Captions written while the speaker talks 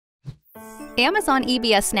Amazon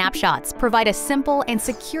EBS Snapshots provide a simple and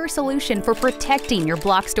secure solution for protecting your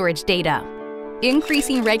block storage data.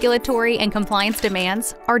 Increasing regulatory and compliance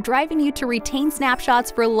demands are driving you to retain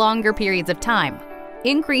snapshots for longer periods of time,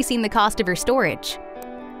 increasing the cost of your storage.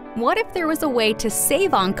 What if there was a way to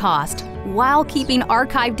save on cost while keeping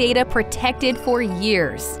archive data protected for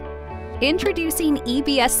years? Introducing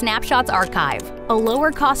EBS Snapshots Archive, a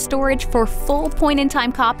lower-cost storage for full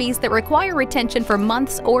point-in-time copies that require retention for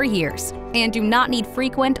months or years and do not need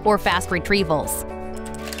frequent or fast retrievals.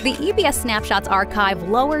 The EBS Snapshots Archive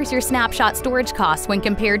lowers your snapshot storage costs when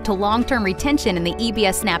compared to long-term retention in the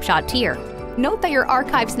EBS Snapshot tier. Note that your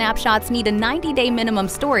archive snapshots need a 90-day minimum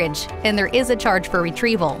storage, and there is a charge for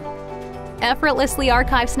retrieval. Effortlessly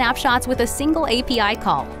archive snapshots with a single API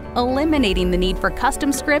call, eliminating the need for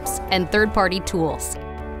custom scripts and third-party tools.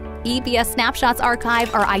 EBS Snapshots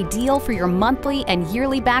Archive are ideal for your monthly and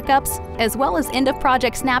yearly backups, as well as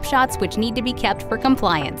end-of-project snapshots which need to be kept for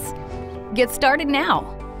compliance. Get started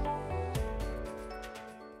now.